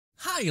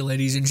Hi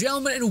ladies and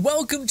gentlemen, and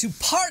welcome to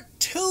part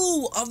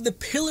 2 of the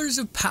Pillars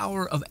of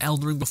Power of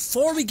Elden Ring.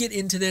 Before we get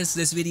into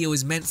this video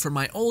is meant for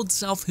my old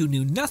self who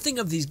knew nothing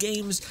of these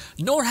games,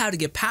 nor how to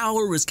get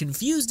power, was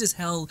confused as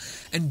hell,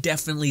 and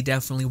definitely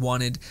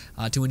wanted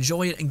to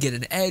enjoy it and get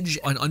an edge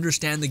and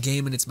understand the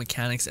game and its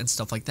mechanics and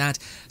stuff like that.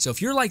 So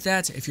if you're like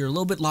that, if you're a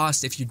little bit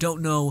lost, if you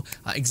don't know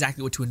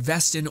exactly what to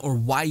invest in or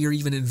why you're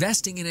even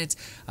investing in it,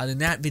 then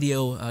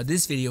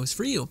this video is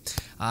for you.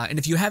 And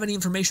if you have any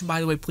information,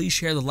 by the way, please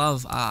share the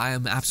love. I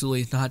am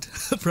absolutely not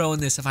a pro in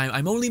this.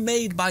 I'm only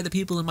made by the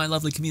people in my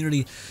lovely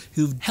community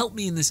who've helped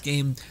me in this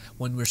game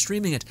when we're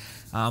streaming it.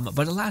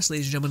 But alas,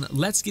 ladies and gentlemen,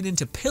 let's get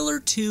into Pillar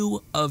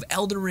 2 of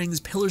Elden Ring's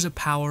Pillars of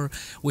Power,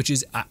 which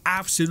is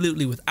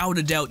absolutely, without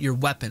a doubt, your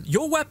weapon.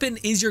 Your weapon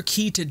is your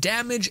key to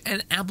damage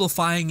and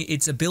amplifying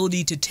its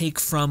ability to take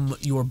from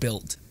your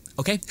build.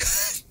 Okay?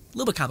 A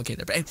little bit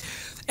complicated there, but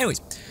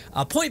anyways,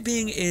 point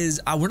being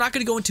is we're not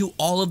going to go into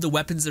all of the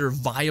weapons that are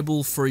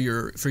viable for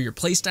your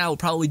playstyle. We'll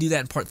probably do that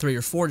in part 3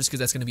 or 4 just because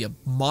that's going to be a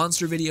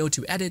monster video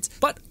to edit.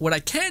 But what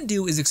I can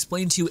do is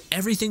explain to you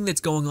everything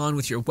that's going on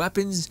with your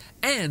weapons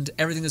and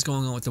everything that's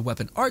going on with the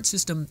weapon art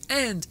system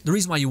and the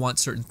reason why you want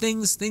certain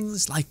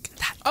things like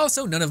that.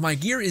 Also, none of my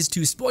gear is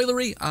too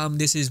spoilery.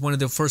 This is one of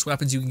the first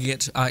weapons you can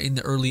get in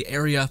the early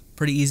area.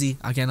 Pretty easy.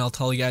 Again, I'll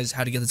tell you guys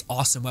how to get this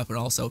awesome weapon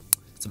also.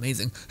 It's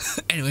amazing.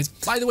 Anyways,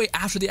 by the way,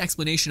 after the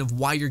explanation of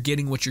why you're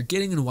getting what you're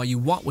getting and why you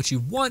want what you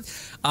want,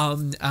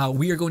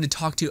 we are going to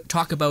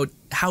talk about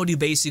how to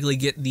basically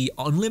get the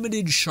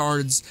unlimited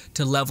shards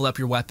to level up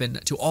your weapon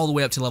to all the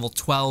way up to level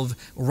 12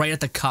 right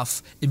at the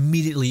cuff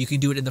immediately. You can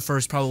do it in the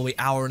first probably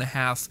hour and a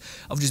half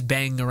of just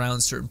banging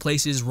around certain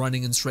places,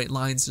 running in straight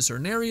lines to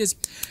certain areas,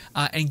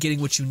 and getting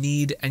what you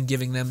need and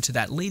giving them to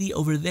that lady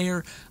over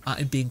there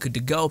and being good to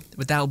go.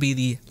 But that'll be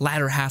the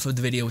latter half of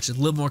the video, which is a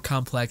little more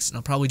complex, and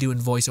I'll probably do in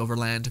voiceover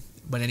land.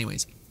 But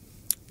anyways,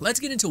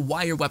 let's get into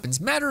why your weapons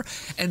matter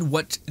and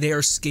what they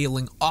are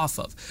scaling off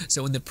of.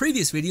 So in the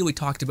previous video, we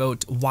talked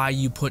about why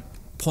you put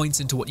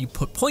points into what you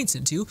put points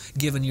into,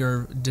 given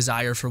your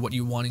desire for what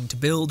you're wanting to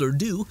build or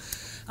do.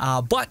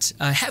 But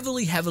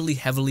heavily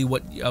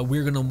what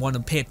we're going to want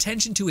to pay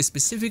attention to is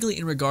specifically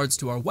in regards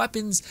to our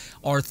weapons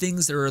are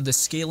things that are the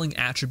scaling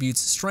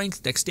attributes: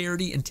 strength,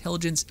 dexterity,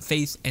 intelligence,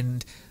 faith,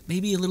 and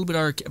maybe a little bit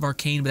of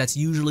arcane, but that's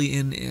usually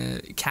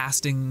in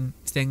casting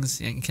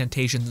things,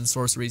 incantations, and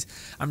sorceries.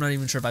 I'm not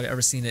even sure if I've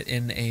ever seen it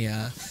in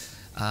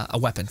a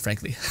weapon,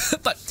 frankly.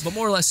 but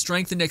more or less,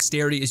 strength and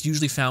dexterity is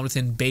usually found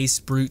within base,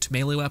 brute,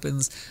 melee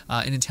weapons,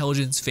 and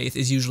intelligence, faith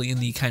is usually in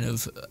the kind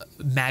of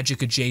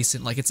magic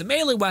adjacent, like it's a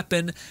melee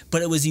weapon,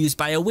 but it was used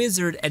by a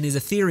wizard and is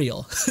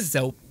ethereal.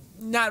 So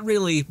not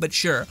really, but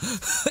sure.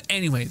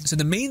 Anyway, so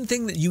the main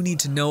thing that you need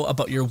to know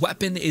about your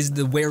weapon is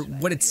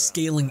what it's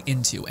scaling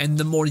into, and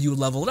the more you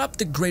level it up,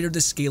 the greater the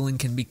scaling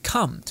can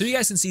become. So you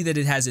guys can see that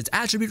it has its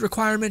attribute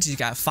requirements. You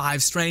got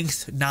 5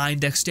 strength, 9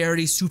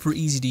 dexterity, super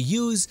easy to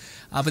use.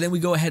 But then we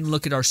go ahead and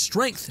look at our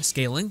strength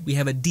scaling. We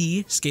have a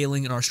D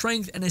scaling in our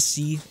strength and a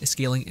C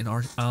scaling in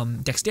our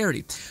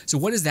dexterity. So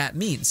what does that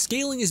mean?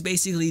 Scaling is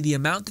basically the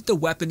amount that the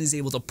weapon is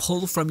able to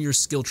pull from your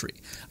skill tree,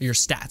 your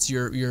stats,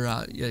 your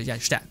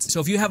stats.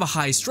 So if you have a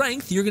high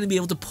strength, you're going to be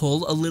able to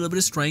pull a little bit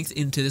of strength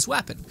into this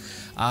weapon.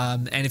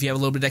 And if you have a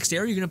little bit of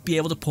dexterity, you're going to be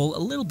able to pull a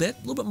little bit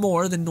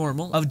more than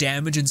normal of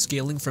damage and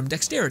scaling from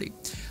dexterity.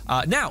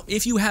 Now,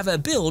 if you have a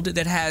build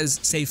that has,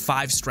 say,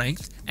 5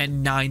 strength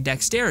and 9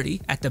 dexterity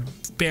at the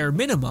bare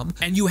minimum,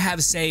 and you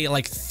have, say,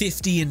 like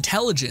 50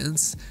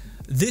 intelligence,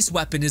 this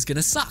weapon is going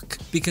to suck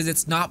because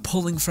it's not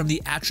pulling from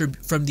the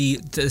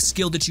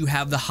skill that you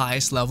have the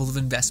highest level of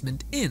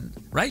investment in,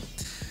 right?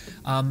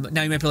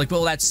 Now you might be like,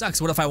 well, that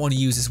sucks. What if I want to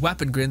use this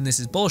weapon, Grin? This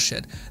is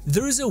bullshit.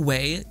 There is a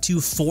way to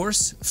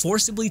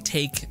forcibly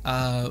take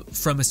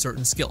from a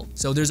certain skill.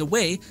 So there's a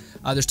way,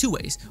 there's 2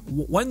 ways.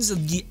 One's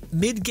the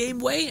mid-game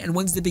way and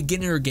one's the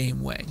beginner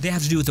game way. They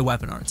have to do with the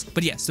weapon arts.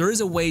 But yes, there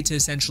is a way to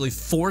essentially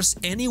force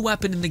any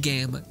weapon in the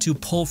game to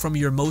pull from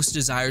your most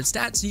desired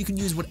stats so you can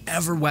use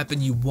whatever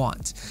weapon you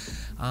want.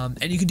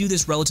 And you can do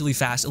this relatively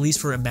fast, at least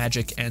for a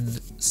magic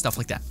and stuff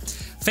like that.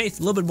 Faith,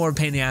 a little bit more of a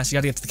pain in the ass. You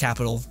got to get to the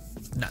capital.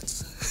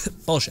 Nuts.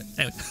 Bullshit.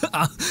 Anyway,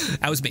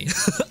 that was me.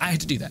 I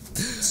had to do that.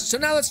 So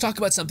now let's talk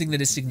about something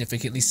that is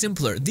significantly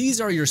simpler. These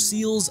are your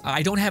seals.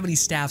 I don't have any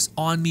staffs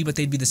on me, but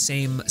they'd be the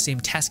same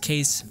test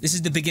case. This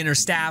is the beginner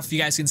staff. You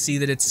guys can see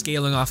that it's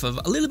scaling off of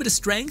a little bit of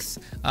strength,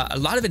 a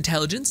lot of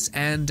intelligence,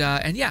 and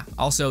yeah,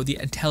 also the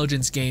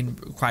intelligence gain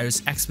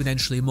requires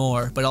exponentially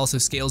more, but also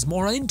scales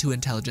more into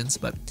intelligence,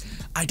 but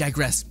I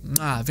digress.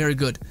 Very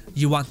good.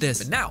 You want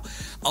this. But now,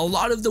 a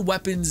lot of the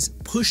weapons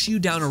push you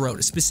down a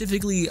road,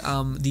 specifically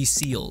the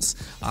seals.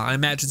 I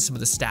imagine some of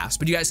the staffs,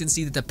 but you guys can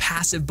see that the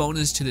passive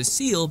bonus to the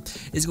seal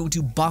is going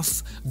to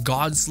buff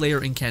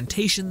Godslayer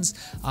incantations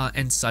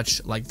and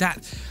such like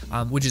that,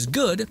 which is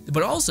good,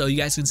 but also you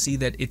guys can see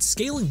that its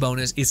scaling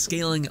bonus is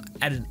scaling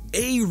at an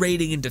A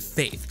rating into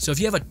faith. So if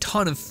you have a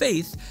ton of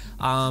faith,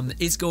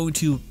 it's going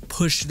to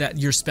push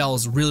your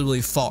spells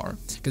really far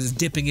because it's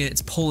dipping it,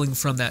 it's pulling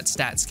from that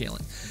stat scaling.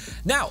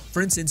 scaling. Now,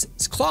 for instance,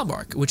 it's Claw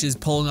Mark, which is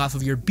pulling off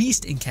of your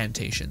beast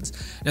incantations.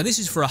 Now, this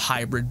is for a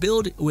hybrid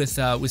build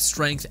with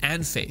strength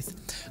and faith,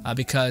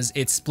 because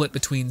it's split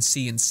between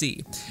C and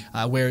C,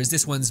 whereas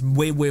this one's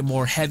way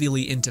more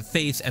heavily into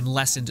faith and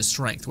less into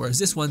strength, whereas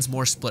this one's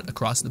more split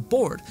across the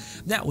board.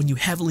 Now, when you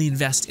heavily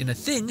invest in a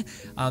thing,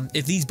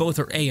 if these both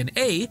are A and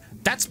A,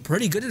 that's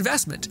pretty good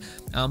investment.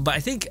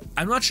 But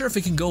I'm not sure if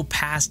it can go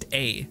past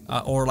A,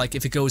 or like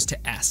if it goes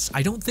to S.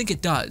 I don't think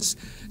it does.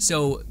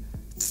 So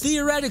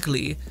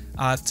theoretically,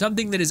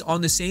 something that is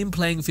on the same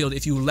playing field,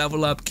 if you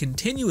level up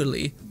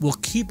continually, will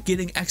keep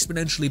getting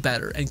exponentially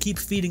better and keep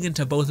feeding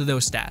into both of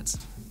those stats.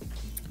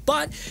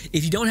 But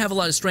if you don't have a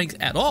lot of strength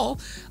at all,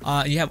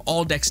 you have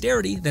all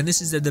dexterity, then this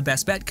is the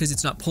best bet because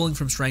it's not pulling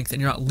from strength and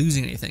you're not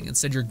losing anything.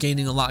 Instead, you're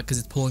gaining a lot because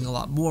it's pulling a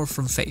lot more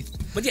from faith.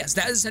 But yes,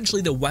 that is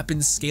essentially the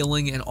weapon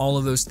scaling and all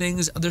of those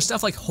things. There's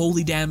stuff like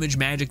holy damage,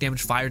 magic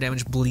damage, fire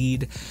damage,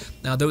 bleed,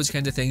 those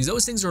kinds of things.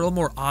 Those things are a little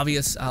more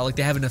obvious, like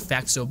they have an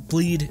effect. So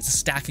bleed, it's a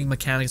stacking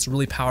mechanic, it's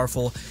really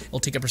powerful. It'll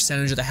take a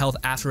percentage of the health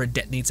after it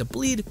detonates a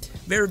bleed.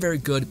 Very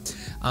good.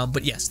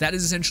 But yes, that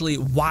is essentially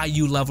why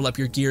you level up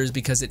your gears,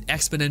 because it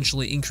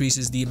exponentially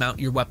increases the amount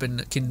your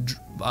weapon can,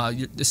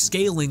 the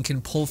scaling can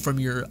pull from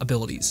your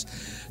abilities.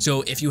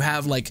 So if you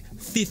have like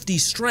 50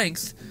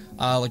 strength,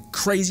 like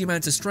crazy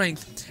amounts of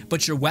strength,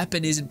 but your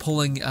weapon isn't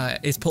pulling,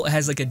 it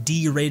has like a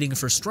D rating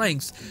for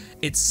strength,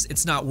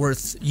 it's not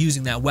worth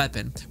using that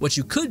weapon. What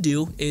you could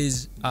do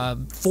is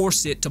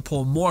force it to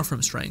pull more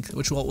from strength,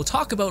 which what we'll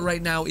talk about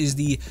right now is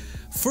the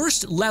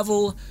first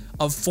level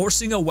of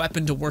forcing a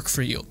weapon to work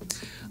for you.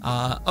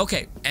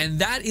 Okay, and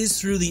that is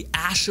through the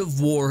Ash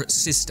of War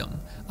system,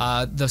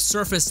 the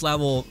surface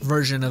level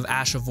version of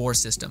Ash of War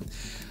system.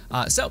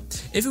 So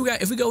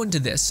if we go into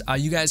this,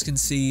 you guys can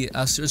see. So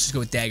let's just go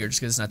with dagger, just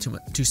because it's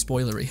not too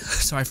spoilery.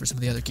 Sorry for some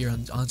of the other gear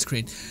on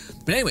screen.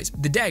 But anyways,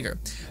 the dagger.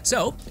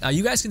 So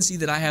you guys can see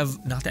that I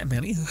have not that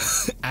many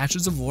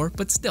Ashes of War,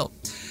 but still.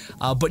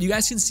 But you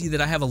guys can see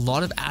that I have a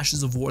lot of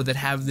Ashes of War that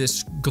have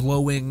this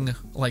glowing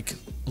like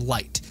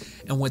light.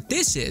 And what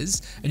this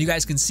is, and you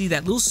guys can see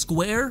that little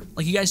square,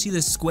 like you guys see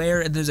this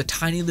square and there's a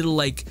tiny little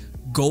like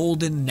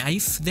golden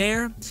knife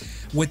there.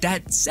 What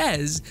that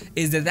says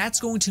is that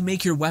that's going to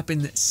make your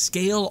weapon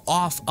scale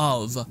off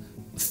of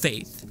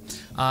faith.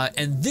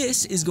 And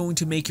this is going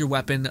to make your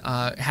weapon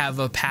have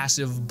a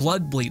passive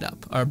blood bleed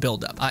up or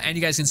build up. And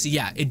you guys can see,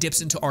 yeah, it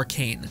dips into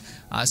arcane.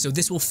 So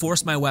this will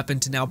force my weapon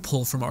to now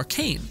pull from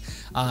arcane.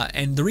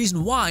 And the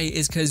reason why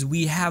is because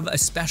we have a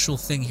special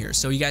thing here.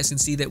 So you guys can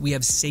see that we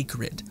have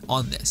sacred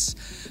on this.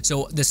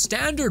 So the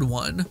standard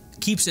one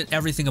keeps it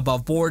everything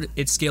above board.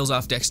 It scales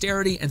off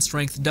dexterity and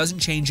strength, doesn't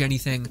change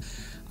anything.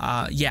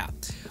 Yeah.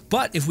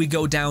 But if we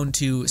go down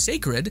to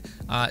Sacred,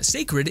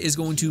 Sacred is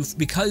going to,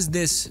 because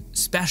this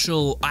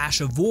special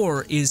Ash of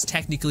War is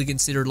technically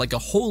considered like a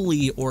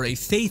holy or a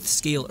faith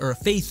scale or a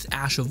faith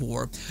Ash of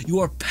War,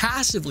 you are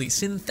passively,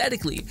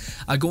 synthetically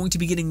going to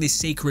be getting this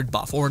Sacred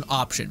buff or an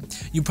option.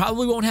 You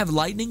probably won't have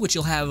Lightning, which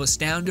you'll have a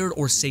standard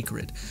or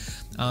Sacred.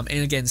 And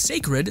again,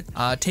 Sacred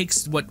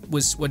takes what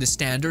is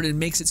standard and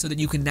makes it so that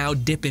you can now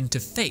dip into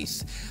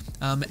faith.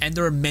 And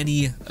there are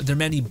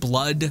many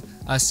blood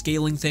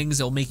scaling things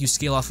that will make you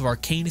scale off of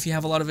arcane if you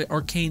have a lot of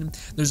arcane.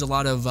 There's a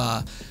lot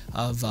of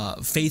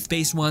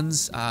faith-based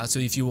ones. So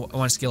if you want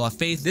to scale off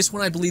faith, this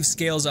one I believe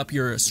scales up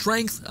your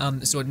strength.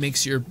 So it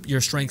makes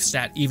your strength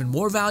stat even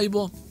more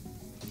valuable,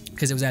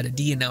 because it was at a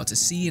D and now it's a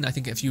C, and I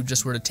think if you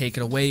just were to take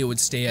it away, it would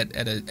stay at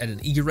an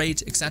E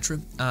rate, etc.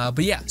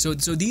 But yeah, so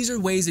these are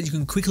ways that you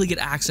can quickly get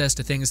access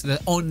to things. The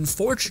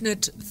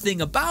unfortunate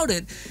thing about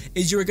it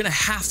is you're going to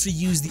have to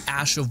use the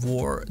Ash of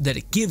War that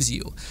it gives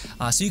you.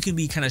 So you can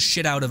be kind of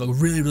shit out of a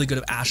really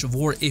good Ash of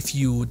War if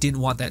you didn't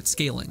want that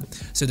scaling.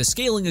 So the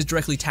scaling is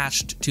directly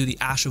attached to the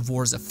Ash of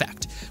War's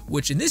effect,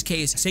 which in this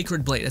case,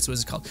 Sacred Blade, that's what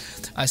it's called.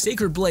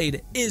 Sacred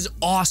Blade is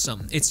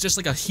awesome. It's just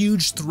like a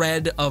huge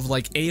thread of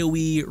like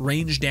AoE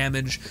range damage,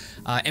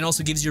 and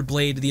also gives your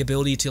blade the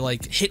ability to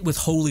like hit with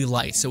holy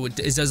light, so it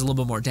does a little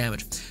bit more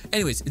damage.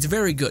 Anyways, it's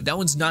very good. That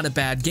one's not a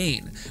bad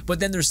gain. But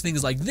then there's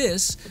things like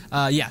this,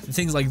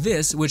 things like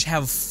this, which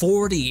have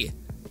 40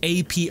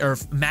 AP or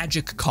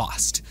magic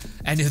cost.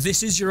 And if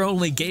this is your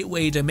only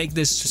gateway to make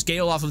this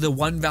scale off of the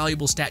one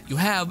valuable stat you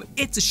have,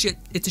 it's a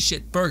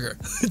shit burger.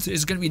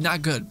 It's gonna be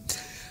not good.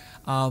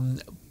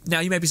 Now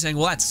you might be saying,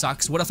 well, that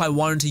sucks. What if I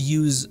wanted to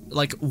use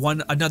like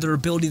another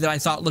ability that I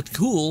thought looked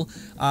cool,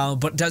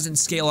 but doesn't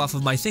scale off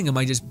of my thing? Am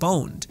I just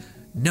boned?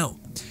 No,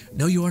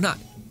 you are not.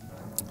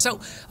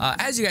 So,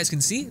 as you guys can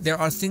see, there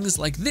are things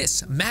like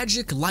this: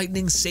 magic,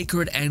 lightning,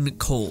 sacred, and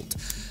cold.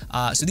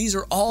 So these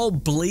are all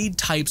blade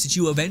types that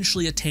you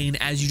eventually attain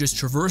as you just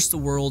traverse the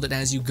world and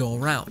as you go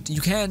around. You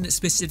can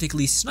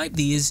specifically snipe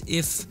these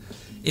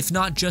if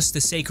not just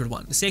the sacred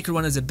one. The sacred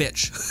one is a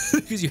bitch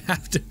because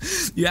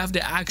you have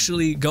to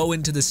actually go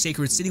into the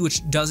sacred city,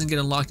 which doesn't get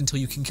unlocked until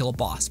you can kill a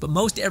boss. But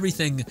most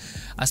everything,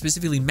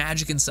 specifically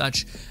magic and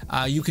such,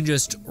 you can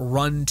just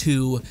run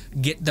to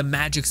get the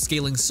magic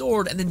scaling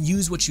sword and then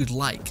use what you'd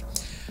like.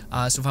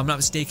 So if I'm not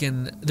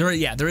mistaken, there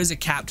is a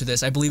cap to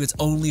this. I believe it's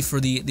only for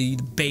the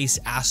base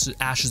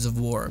Ashes of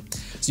War.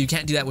 So you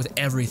can't do that with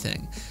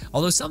everything.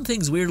 Although some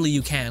things weirdly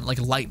you can, like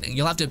lightning.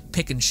 You'll have to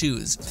pick and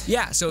choose.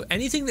 Yeah, so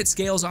anything that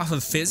scales off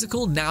of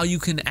physical, now you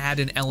can add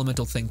an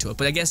elemental thing to it.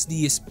 But I guess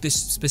the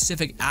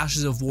specific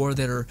Ashes of War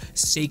that are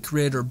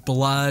sacred or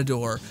blood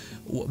or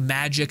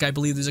magic, I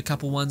believe there's a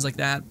couple ones like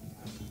that.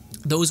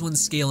 Those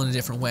ones scale in a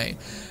different way.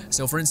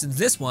 So for instance,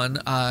 this one,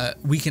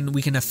 we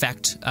can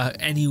affect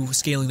any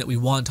scaling that we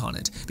want on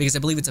it, because I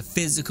believe it's a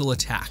physical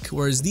attack,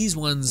 whereas these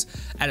ones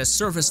at a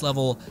surface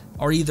level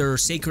are either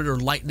sacred or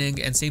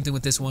lightning, and same thing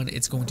with this one,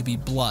 it's going to be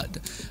blood.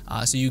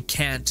 So you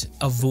can't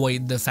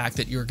avoid the fact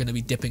that you're going to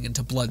be dipping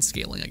into blood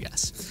scaling, I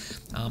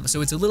guess.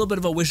 So it's a little bit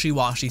of a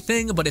wishy-washy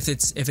thing, but if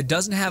it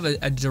doesn't have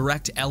a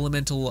direct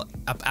elemental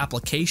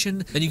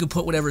application, then you can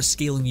put whatever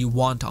scaling you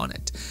want on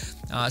it.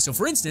 So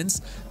for instance,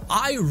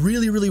 I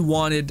really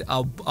wanted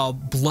a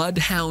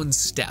Bloodhound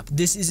Step.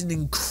 This is an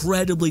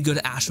incredibly good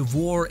Ash of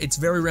War. It's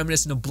very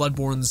reminiscent of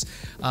Bloodborne's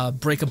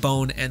Break a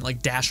Bone and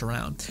like Dash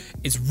Around.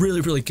 It's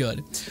really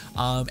good.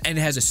 And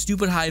it has a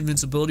stupid high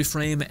invincibility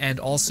frame, and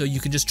also you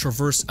can just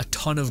traverse a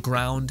ton of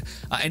ground.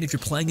 And if you're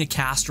playing a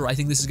caster, I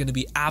think this is going to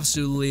be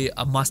absolutely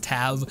a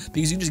must-have,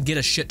 because you can just get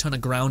a shit ton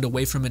of ground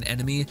away from an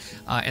enemy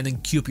and then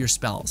queue up your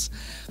spells.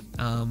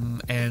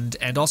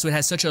 And also it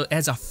has a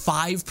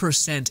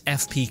 5%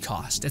 FP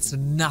cost. It's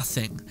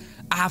nothing,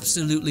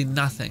 absolutely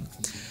nothing.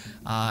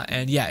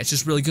 And yeah, it's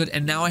just really good.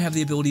 And now I have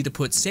the ability to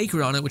put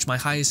Sacred on it, which my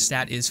highest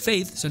stat is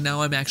Faith, so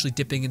now I'm actually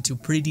dipping into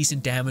pretty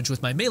decent damage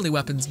with my melee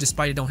weapons,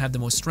 despite I don't have the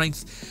most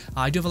strength.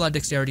 I do have a lot of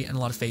dexterity and a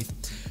lot of faith.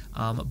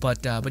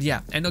 But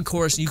yeah, and of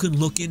course you can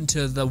look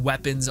into the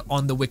weapons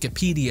on the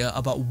Wikipedia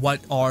about what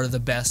are the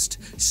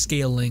best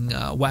scaling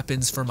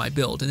weapons for my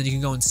build, and then you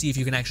can go and see if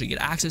you can actually get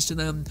access to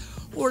them,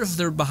 or if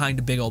they're behind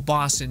a big old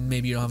boss and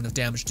maybe you don't have enough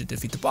damage to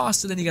defeat the boss,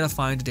 so then you gotta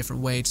find a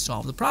different way to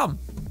solve the problem.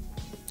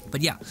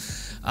 But yeah,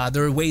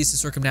 there are ways to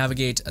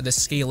circumnavigate the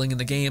scaling in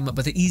the game,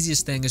 but the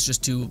easiest thing is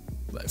just to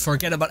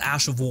forget about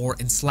Ash of War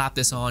and slap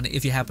this on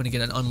if you happen to get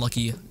an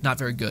unlucky, not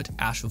very good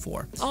Ash of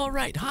War.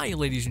 Alright, hi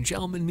ladies and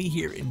gentlemen, me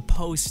here in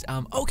post.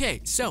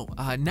 Okay, so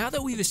now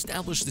that we've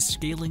established the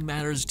scaling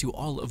matters to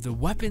all of the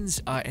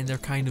weapons and their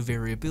kind of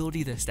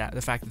variability, the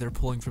fact that they're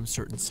pulling from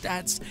certain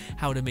stats,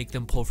 how to make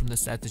them pull from the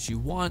stat that you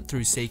want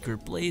through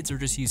sacred blades or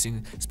just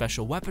using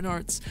special weapon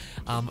arts,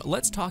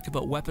 let's talk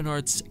about weapon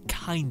arts,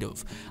 kind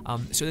of.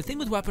 So the thing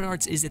with weapon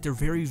arts is that they're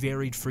very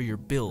varied for your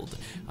build.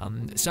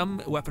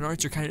 Some weapon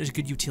arts are kind of just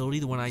good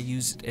utility. The one I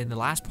used in the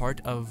last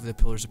part of the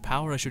Pillars of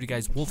Power, I showed you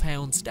guys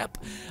Wolfhound Step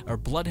or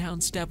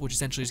Bloodhound Step, which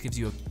essentially just gives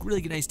you a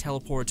really nice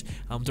teleport.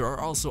 There are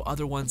also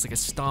other ones like a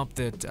Stomp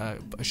that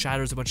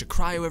shatters a bunch of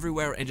cryo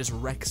everywhere and just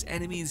wrecks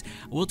enemies.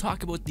 We'll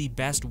talk about the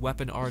best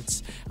weapon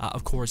arts,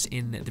 of course,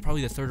 in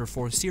probably the 3rd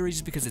or 4th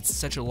series, because it's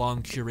such a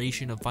long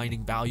curation of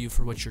finding value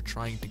for what you're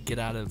trying to get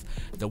out of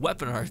the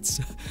weapon arts.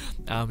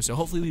 So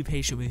hopefully be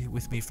patient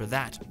with me for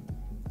that.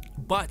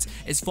 But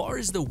as far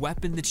as the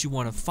weapon that you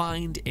want to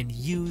find and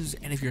use,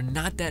 and if you're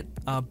not that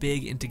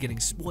big into getting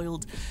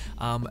spoiled,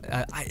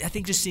 I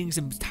think just seeing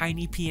some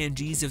tiny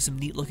PNGs of some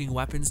neat looking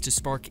weapons to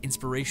spark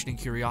inspiration and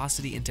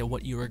curiosity into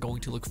what you are going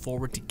to look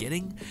forward to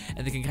getting,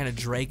 and they can kind of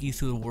drag you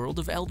through the world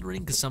of Elden Ring,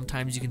 because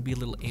sometimes you can be a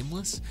little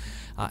aimless,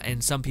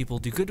 and some people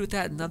do good with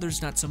that and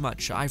others not so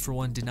much. I for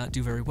one did not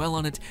do very well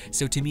on it,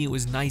 so to me it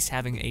was nice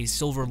having a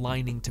silver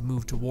lining to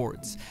move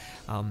towards.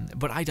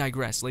 But I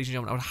digress. Ladies and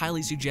gentlemen, I would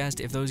highly suggest,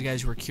 if those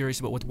guys who are curious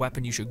about what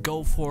weapon you should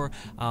go for,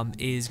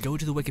 is go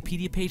to the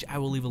Wikipedia page. I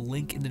will leave a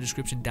link in the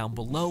description down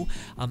below.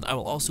 I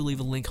will also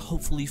leave a link,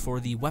 hopefully, for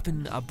the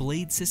weapon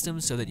blade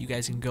system, so that you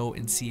guys can go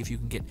and see if you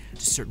can get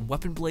certain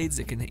weapon blades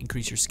that can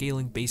increase your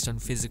scaling based on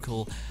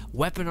physical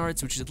weapon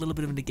arts, which is a little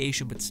bit of a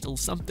negation, but still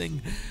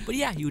something. But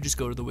yeah, you would just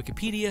go to the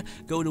Wikipedia,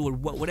 go to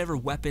whatever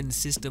weapon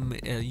system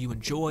you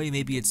enjoy.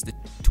 Maybe it's the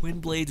twin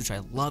blades, which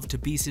I love to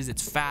pieces.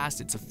 It's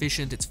fast, it's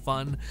efficient, it's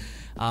fun.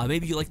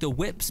 Maybe you like the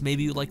whips,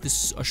 maybe you like the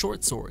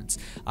short swords.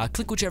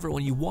 Click whichever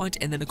one you want,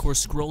 and then of course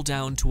scroll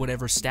down to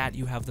whatever stat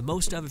you have the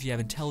most of. If you have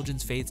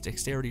intelligence, faith,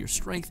 dexterity, or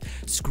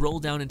strength, scroll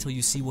down until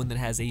you see one that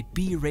has a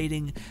B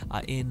rating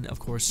in, of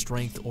course,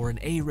 strength, or an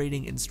A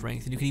rating in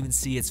strength, and you can even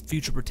see its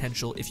future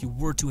potential if you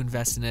were to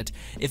invest in it,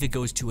 if it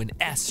goes to an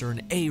S or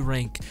an A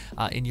rank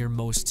in your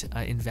most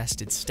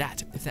invested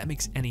stat, if that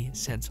makes any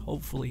sense.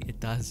 Hopefully it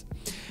does.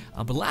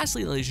 But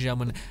lastly, ladies and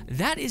gentlemen,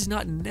 that is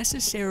not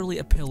necessarily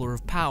a pillar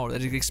of power.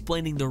 That is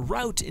explaining the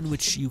route in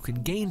which you can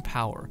gain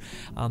power.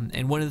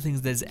 And one of the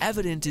things that is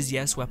evident is,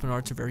 yes, weapon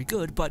arts are very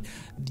good, but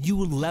you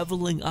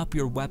leveling up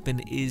your weapon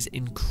is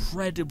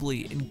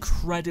incredibly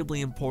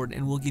important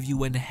and will give you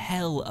one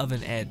hell of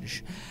an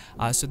edge.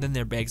 So then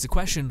there begs the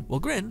question, well,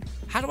 Grin,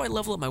 how do I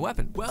level up my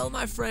weapon? Well,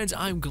 my friends,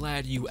 I'm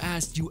glad you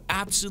asked. You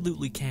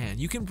absolutely can.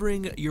 You can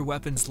bring your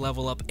weapons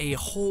level up a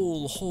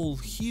whole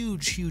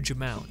huge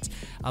amount.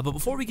 But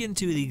before we get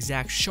into the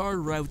exact shard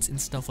routes and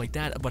stuff like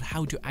that, about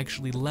how to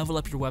actually level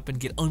up your weapon,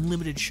 get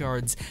unlimited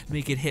shards,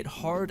 make it hit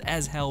hard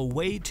as hell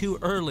way too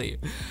early,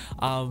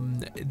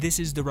 this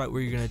is the route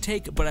where you're going to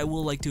take. But I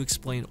will like to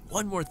explain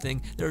one more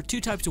thing. There are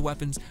two types of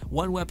weapons.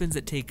 One, weapons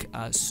that take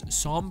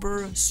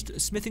somber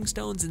smithing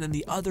stones, and then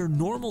the other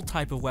normal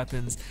type of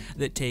weapons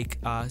that take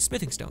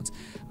smithing stones.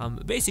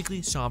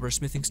 Basically, somber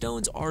smithing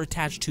stones are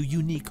attached to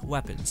unique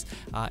weapons,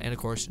 and of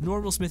course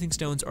normal smithing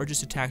stones are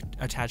just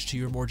attached to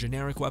your more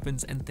generic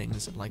weapons and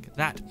things like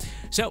that.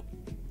 So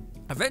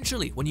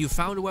eventually, when you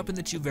found a weapon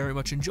that you very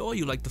much enjoy,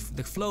 you like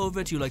the flow of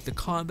it, you like the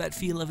combat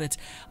feel of it,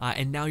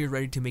 and now you're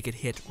ready to make it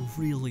hit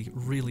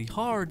really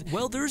hard,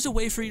 well, there's a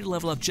way for you to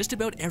level up just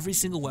about every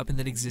single weapon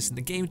that exists in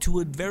the game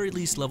to at very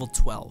least level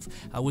 12,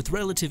 with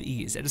relative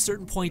ease. At a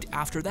certain point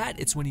after that,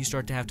 it's when you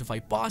start to have to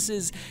fight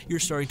bosses, you're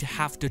starting to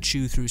have to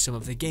chew through some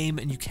of the game,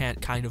 and you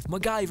can't kind of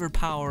MacGyver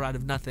power out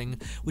of nothing,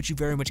 which you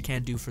very much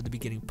can do for the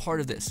beginning part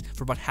of this,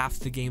 for about half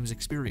the game's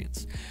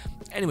experience.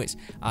 Anyways,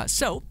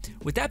 so,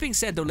 with that being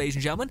said though, ladies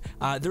and gentlemen,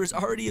 there's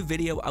already a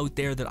video out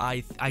there that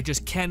I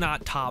just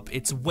cannot top.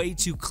 It's way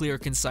too clear,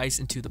 concise,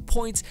 and to the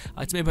point.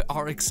 It's made by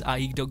Arix.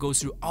 He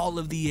goes through all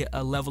of the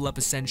level up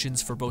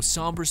ascensions for both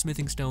somber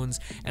smithing stones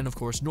and of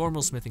course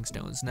normal smithing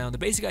stones. Now the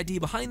basic idea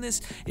behind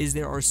this is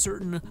there are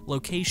certain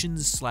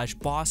locations /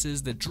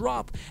 bosses that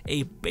drop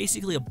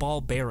basically a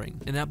ball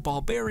bearing, and that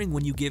ball bearing,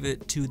 when you give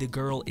it to the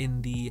girl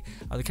in the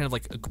kind of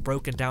like a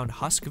broken down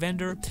husk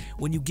vendor,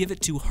 when you give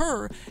it to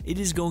her, it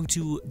is going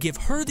to give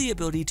her the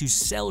ability to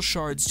sell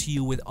shards to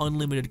you with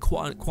unlimited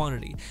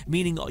quantity,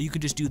 meaning you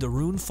could just do the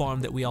rune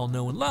farm that we all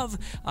know and love,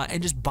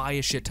 and just buy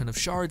a shit ton of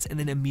shards and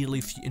then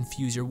immediately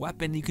infuse your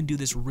weapon. You can do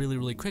this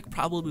really quick,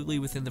 probably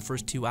within the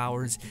first 2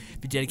 hours, if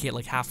you dedicate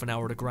like half an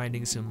hour to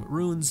grinding some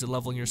runes and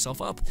leveling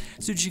yourself up,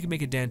 so that you can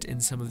make a dent in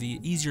some of the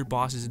easier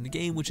bosses in the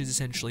game, which is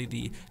essentially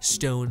the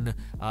stone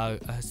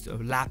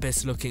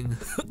lapis looking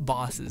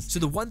bosses. So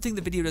the one thing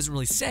the video doesn't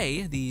really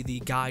say, the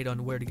guide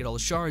on where to get all the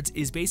shards,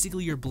 is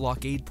basically your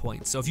blockade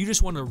points. So if you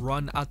just want to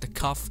run out the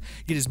cuff,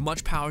 get as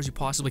much power as you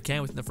possibly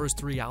can within the first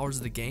 3 hours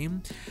of the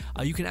game,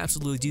 you can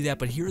absolutely do that,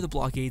 but here are the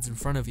blockades in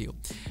front of you.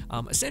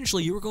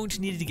 Essentially, you are going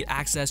to need to get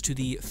access to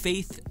the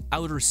Faith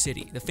outer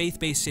city, the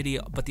Faith-based city,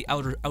 but the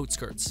outer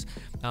outskirts.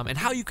 And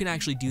how you can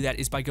actually do that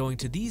is by going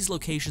to these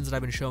locations that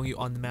I've been showing you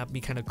on the map, me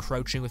kind of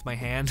crouching with my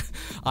hand.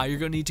 You're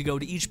going to need to go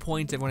to each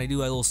point, and when I do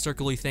a little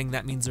circly thing,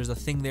 that means there's a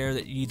thing there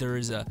that either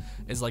is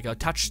like a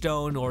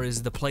touchstone, or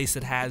is the place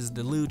that has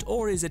the loot,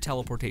 or is a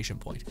teleportation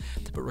point.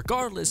 But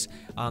regardless,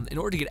 in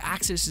order to get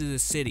access to the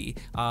city,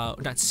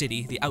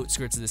 the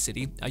outskirts of the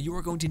city, you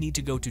are going to need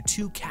to go to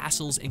 2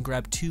 castles and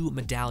grab 2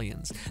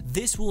 medallions.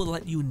 This will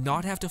let you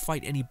not have to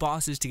fight any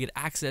bosses to get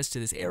access to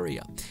this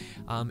area.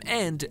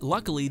 And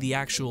luckily, the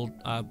actual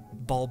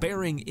ball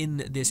bearing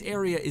in this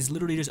area is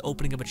literally just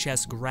opening up a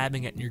chest,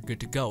 grabbing it, and you're good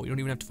to go. You don't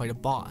even have to fight a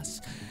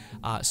boss.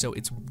 So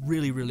it's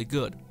really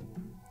good.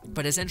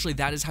 But essentially,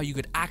 that is how you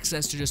get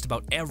access to just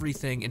about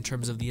everything in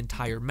terms of the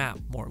entire map,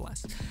 more or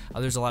less.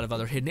 There's a lot of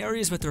other hidden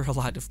areas, but there are a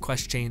lot of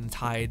quest chains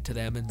tied to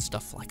them and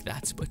stuff like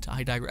that, but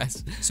I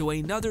digress. So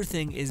another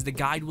thing is the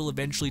guide will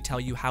eventually tell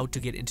you how to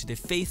get into the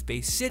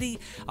Faith-based city.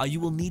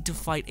 You will need to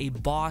fight a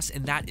boss,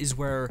 and that is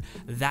where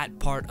that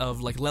part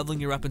of like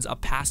leveling your weapons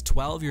up past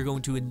 12, you're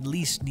going to at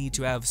least need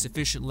to have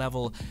sufficient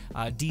level,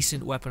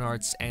 decent weapon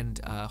arts,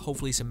 and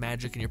hopefully some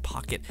magic in your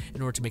pocket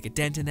in order to make a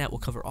dent in that. We'll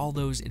cover all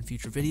those in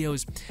future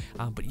videos.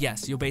 But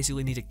yes, you'll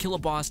basically need to kill a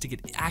boss to get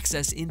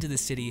access into the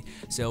city,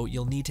 so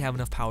you'll need to have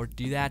enough power to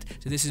do that.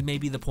 So this is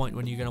maybe the point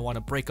when you're going to want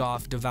to break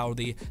off, devour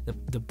the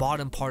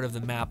bottom part of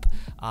the map,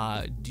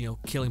 you know,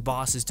 killing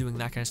bosses, doing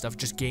that kind of stuff,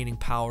 just gaining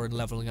power and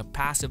leveling up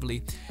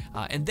passively,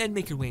 and then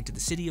make your way into the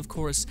city, of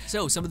course.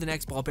 So some of the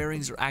next ball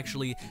bearings are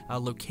actually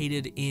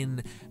located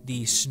in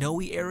the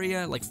snowy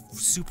area, like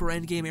super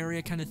endgame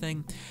area kind of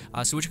thing.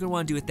 So what you're going to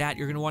want to do with that,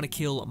 you're going to want to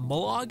kill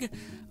Margot,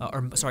 not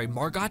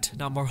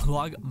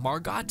Morlog,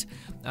 Margot.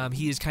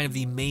 He is kind of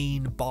the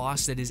main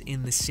boss that is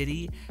in the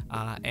city,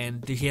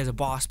 and he has a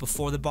boss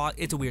before the boss.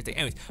 It's a weird thing.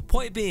 Anyways,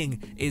 point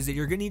being is that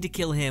you're going to need to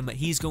kill him.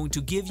 He's going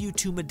to give you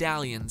 2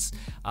 medallions,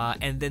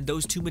 and then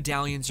those 2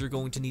 medallions you're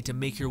going to need to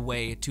make your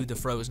way to the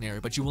frozen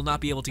area, but you will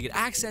not be able to get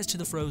access to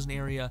the frozen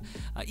area,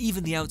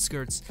 even the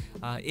outskirts,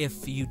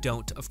 if you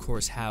don't, of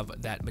course,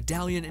 have that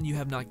medallion and you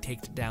have not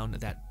taken down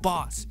that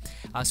boss.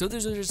 So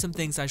those are just some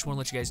things I just want to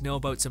let you guys know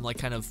about, some like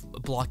kind of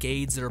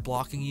blockades that are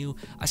blocking you.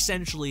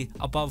 Essentially,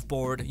 above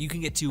board, you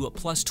can get to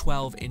plus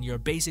 12 in your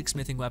basic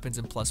smithing weapons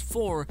and plus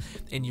 4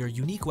 in your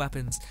unique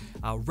weapons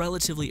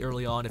relatively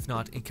early on, if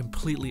not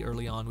completely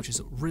early on, which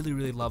is really,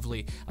 really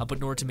lovely. But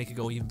in order to make it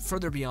go even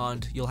further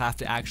beyond, you'll have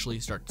to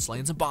actually start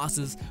slaying some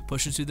bosses,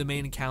 pushing through the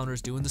main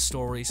encounters, doing the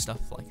story,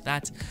 stuff like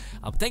that.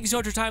 Thank you so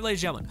much for your time,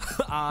 ladies and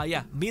gentlemen.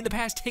 Yeah, me in the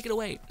past, take it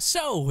away.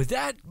 So,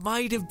 that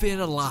might have been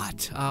a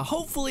lot.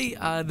 Hopefully,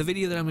 the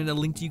video that I'm going to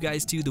link to you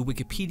guys to, the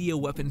Wikipedia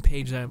weapon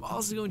page that I'm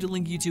also going to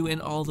link you to,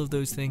 and all of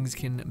those things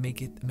can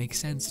make it make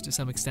sense to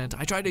some extent.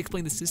 I try to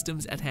explain the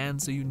systems at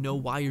hand so you know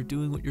why you're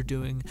doing what you're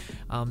doing,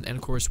 and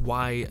of course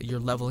why you're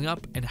leveling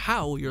up and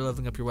how you're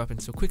leveling up your weapon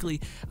so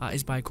quickly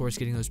is by, of course,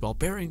 getting those ball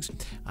bearings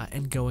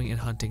and going and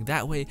hunting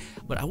that way.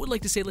 But I would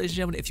like to say, ladies and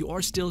gentlemen, if you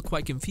are still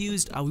quite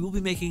confused, we will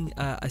be making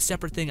a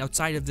separate thing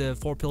outside of the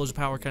 4 pillars of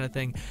power kind of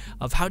thing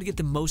of how to get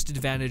the most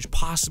advantage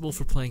possible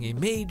for playing a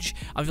mage.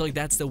 I feel like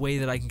that's the way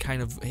that I can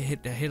kind of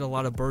hit a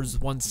lot of birds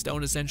with one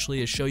stone,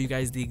 essentially, is show you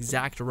guys the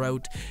exact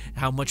route,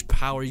 how much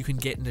power you can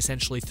get in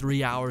essentially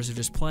 3 hours of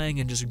just playing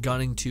and just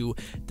gunning to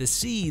the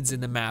seeds in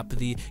the map,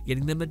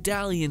 getting the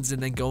medallions,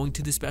 and then going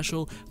to the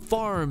special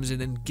farms, and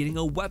then getting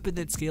a weapon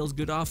that scales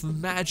good off of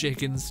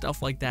magic and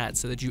stuff like that,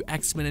 so that you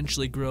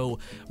exponentially grow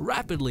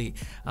rapidly.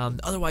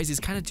 Otherwise, it's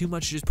kind of too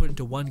much to just put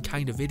into one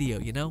kind of video,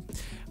 you know?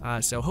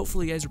 So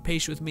hopefully you guys are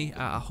patient with me.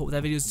 I hope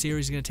that video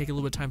series is going to take a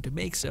little bit of time to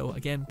make, so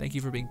again, thank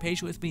you for being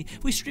patient with me.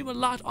 We stream a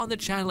lot on the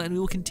channel, and we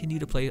will continue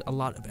to play a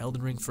lot of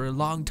Elden Ring for a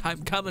long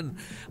time coming.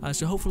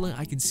 So hopefully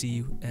I can see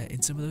you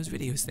in some of those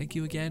videos. Thank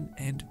you again,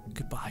 and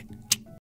goodbye.